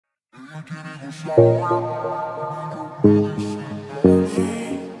Era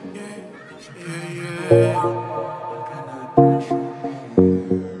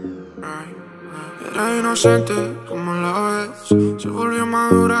inocente como la ves, se volvió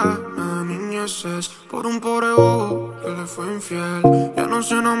madura, la niñez es por un pobre bobo que le fue infiel. Ya no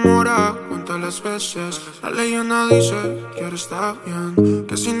se enamora, cuenta las veces. La leyenda dice que ahora está bien,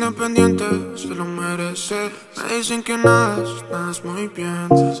 que es independiente, se lo merece. Me dicen que nada es muy bien.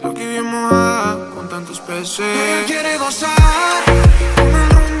 Aquí bien mojada con tantos peces. Ella quiere gozar, con el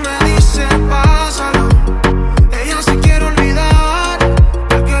rum me dice pásalo. Ella se quiere olvidar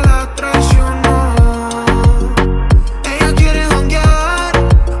del que la traicionó. Ella quiere janguear,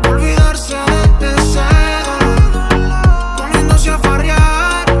 olvidarse de ese dolor, poniéndose a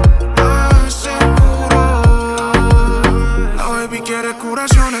farrear, seguro. La baby quiere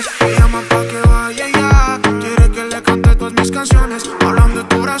curaciones, me llama pa' que vaya ya. Quiere que le cante todas mis canciones, hablan de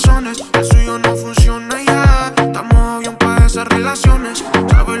corazones, el suyo no funciona ya. Estamos bien pa' esas relaciones,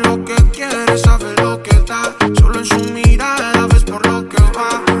 sabe lo que quiere, sabe lo que da. Solo en su mirada ves por lo que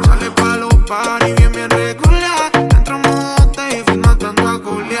va. Sale pa' los party bien regular. Entramos y fui matando a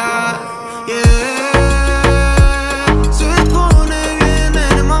Goliat. Yeah. Se pone bien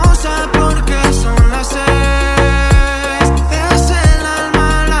hermosa porque son las 6. Es el alma,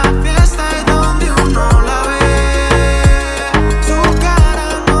 la fiesta y donde uno la ve. Su cara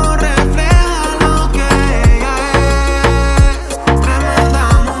no refleja lo que ella es. Tremenda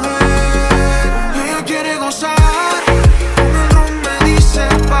mujer. Ella quiere gozar, con el rum me dice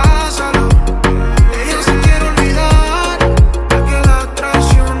pásalo. Ella se quiere olvidar del que la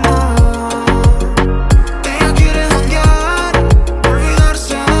traicionó. Ella quiere janguear,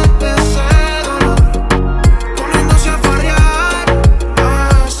 olvidarse de ese dolor, poniéndose a farrear,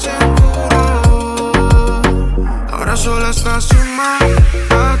 seguro. Ahora sola está sin más,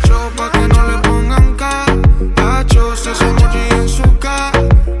 hacho, pa' que no le pongan hacho. Se hace emoji en su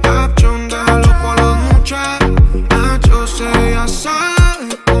caption, déjalo con los muchachos. Ella sabe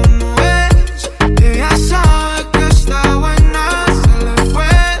cómo es, ella sabe que está buena. Se le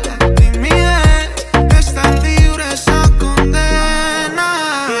fue la timidez, está libre esa condena.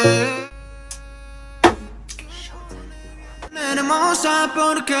 Hermosa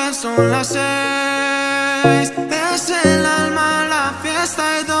porque son las 6. Es el alma, la fiesta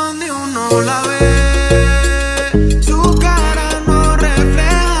y donde uno la ve. Su cara no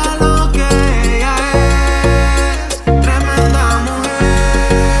refleja lo que ella es. Tremenda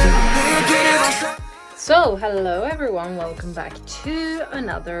mujer. Ella quiere gozar. So, hello everyone, welcome back to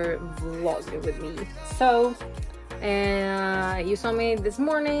another vlog with me. So, you saw me this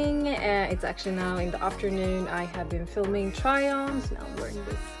morning, it's actually now in the afternoon. I have been filming try-ons. Now I'm wearing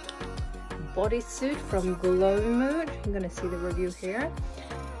this bodysuit from Glow Mood. You're gonna see the review here.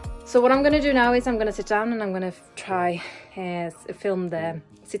 So what I'm gonna do now is I'm gonna sit down and I'm gonna try film the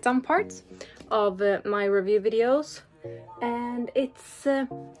sit-down parts of my review videos. And it's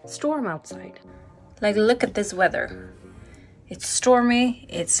storm outside. Like, look at this weather. It's stormy,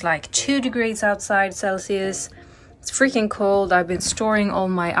 it's like 2 degrees outside Celsius. It's freaking cold. I've been storing all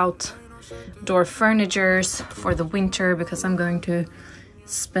my outdoor furnitures for the winter because I'm going to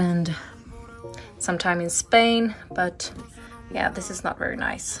spend some time in Spain, but yeah, this is not very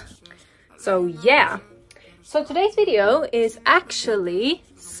nice. So yeah, so today's video is actually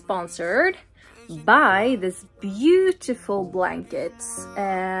sponsored by this beautiful blankets,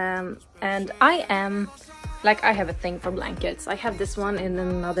 and I have a thing for blankets. I have this one in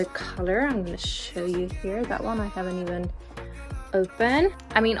another color. I'm gonna show you here. That one I haven't even opened.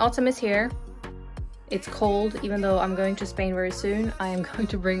 I mean, autumn is here. It's cold, even though I'm going to Spain very soon. I am going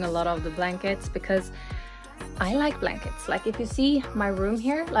to bring a lot of the blankets because I like blankets. Like, if you see my room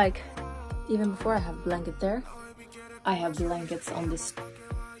here, like even before I have a blanket there, I have blankets on the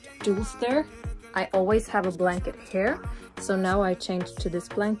stools there. I always have a blanket here, so now I changed to this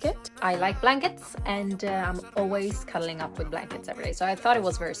blanket. I like blankets, and I'm always cuddling up with blankets every day, so I thought it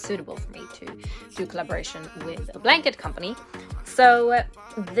was very suitable for me to do collaboration with a blanket company. So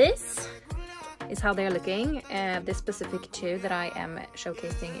this is how they're looking, this specific two that I am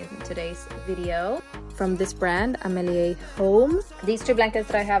showcasing in today's video from this brand, Amélie Home. These two blankets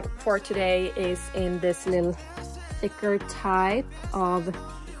that I have for today is in this little thicker type of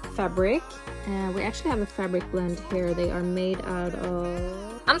fabric. We actually have a fabric blend here. They are made out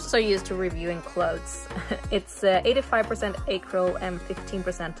of... I'm so used to reviewing clothes. It's 85% acrylic and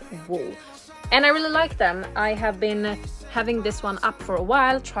 15% wool. And I really like them. I have been having this one up for a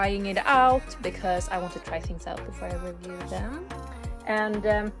while, trying it out, because I want to try things out before I review them.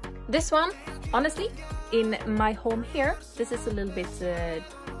 And This one, honestly, in my home here, this is a little bit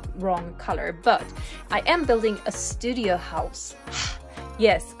wrong color, but I am building a studio house.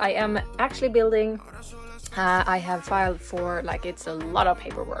 Yes, I am actually building. I have filed for, like, it's a lot of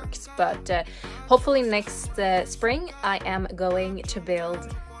paperwork, but hopefully next spring I am going to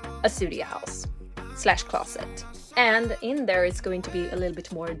build a studio house / closet. And in there it's going to be a little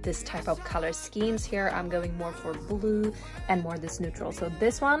bit more this type of color schemes. Here I'm going more for blue and more this neutral. So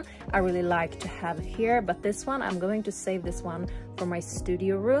this one I really like to have here, but this one I'm going to save this one for my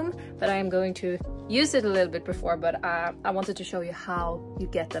studio room, but I am going to use it a little bit before, but I wanted to show you how you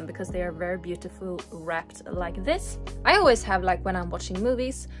get them because they are very beautiful wrapped like this. I always have, like, when I'm watching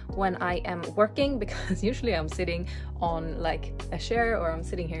movies, when I am working, because usually I'm sitting on like a chair or I'm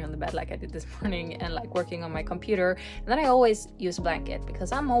sitting here on the bed like I did this morning and like working on my computer, and then I always use a blanket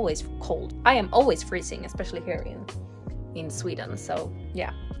because I'm always cold. I am always freezing, especially here in Sweden. So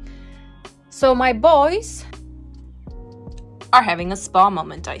yeah, so my boys are having a spa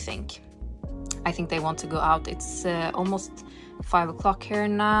moment. I think they want to go out. It's almost 5 o'clock here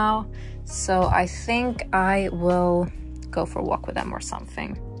now, so I think I will go for a walk with them or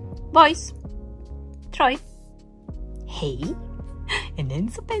something. Boys, Troy. Hej! En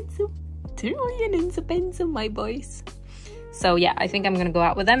så penso. Troy en så penso, my boys. So yeah, I think I'm gonna go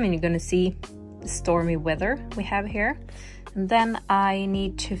out with them and you're gonna see the stormy weather we have here. And then I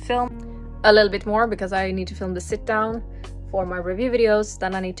need to film a little bit more because I need to film the sit down for my review videos.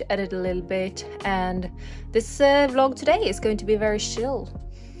 Then I need to edit a little bit, and this vlog today is going to be very chill.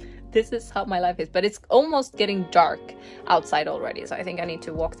 This is how my life is, but it's almost getting dark outside already, so I think I need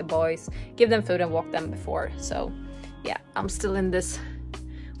to walk the boys, give them food and walk them before. So yeah, I'm still in this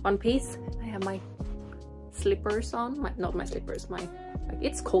one piece. I have my slippers on, not my slippers, like,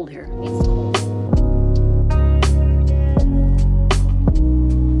 it's cold here. It's cold.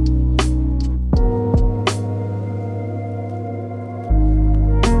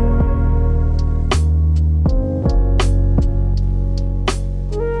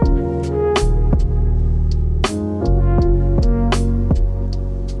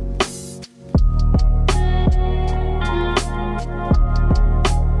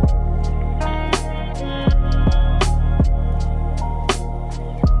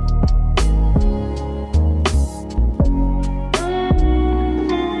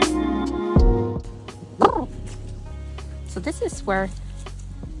 This is where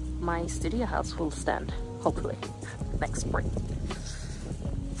my studio house will stand, hopefully, next spring.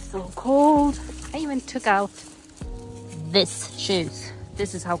 It's so cold. I even took out this shoes.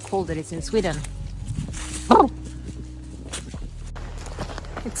 This is how cold it is in Sweden. Oh!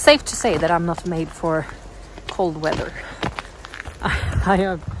 It's safe to say that I'm not made for cold weather. I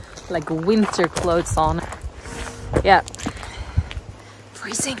have like winter clothes on. Yeah.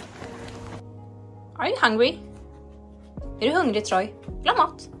 Freezing. Are you hungry? Är du hungrig, Troy? Glöm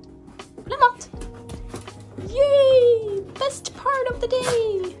mat! Glöm mat! Yay! Best part of the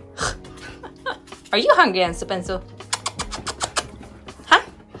day! Are you hungry, Enzo Penso? Huh?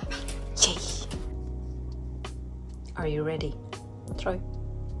 Yay! Are you ready, Troy?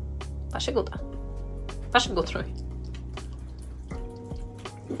 Varsågoda. Varsågod, Troy.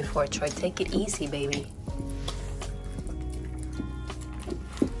 Before Troy, take it easy, baby.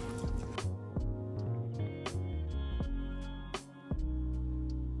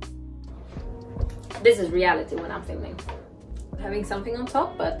 This is reality when I'm filming. Having something on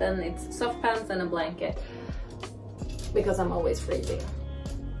top, but then it's soft pants and a blanket. Because I'm always freezing.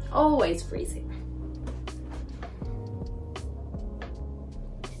 Always freezing.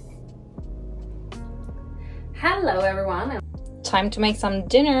 Hello everyone. Time to make some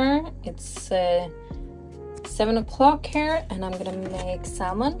dinner. It's 7 o'clock here and I'm gonna make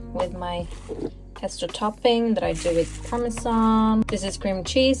salmon with my pesto topping that I do with parmesan. This is cream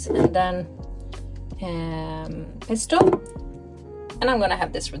cheese and then pesto, and I'm gonna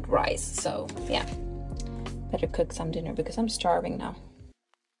have this with rice. So yeah, better cook some dinner because I'm starving now.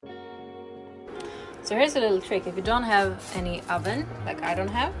 So here's a little trick. If you don't have any oven, like I don't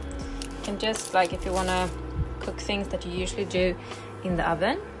have, you can just, like, if you want to cook things that you usually do in the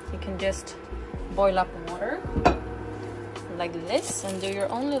oven, you can just boil up water like this and do your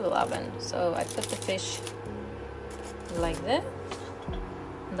own little oven. So I put the fish like this,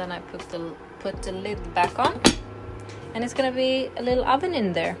 and then I put the lid back on, and it's gonna be a little oven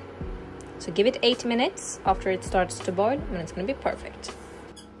in there. So give it 8 minutes after it starts to boil, and it's gonna be perfect.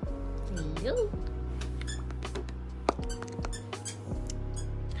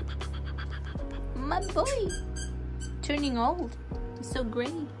 My boy, turning old. He's so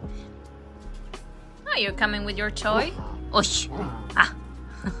gray. Oh, you're coming with your toy? Osh! Ah!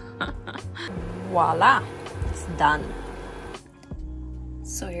 voila, it's done.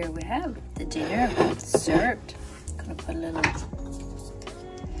 So here we have the dinner served. Gonna put a little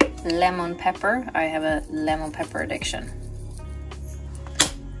lemon pepper. I have a lemon pepper addiction.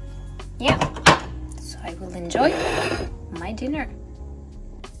 Yeah, so I will enjoy my dinner.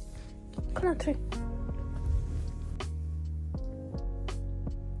 Come on through.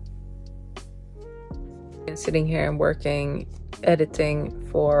 Been sitting here and working, editing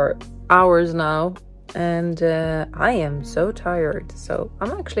for hours now, and I am so tired. So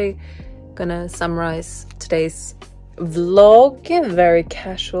I'm actually gonna summarize today's vlog, a very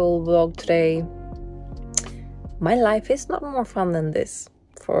casual vlog today. My life is not more fun than this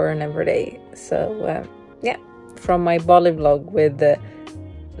for an everyday. So yeah, from my Bali vlog with a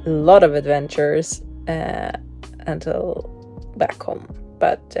lot of adventures until back home.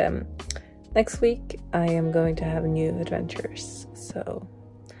 But next week I am going to have new adventures. So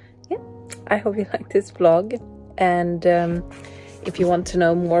yeah, I hope you like this vlog, and if you want to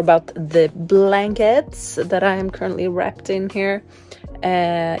know more about the blankets that I am currently wrapped in here,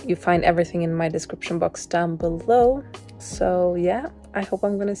 you find everything in my description box down below. So yeah, I hope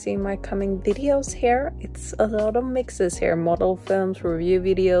I'm gonna see my coming videos here. It's a lot of mixes here, model films, review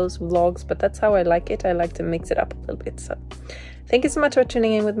videos, vlogs, but that's how I like it. I like to mix it up a little bit. So thank you so much for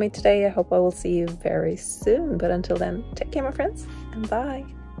tuning in with me today. I hope I will see you very soon, but until then, take care my friends, and bye.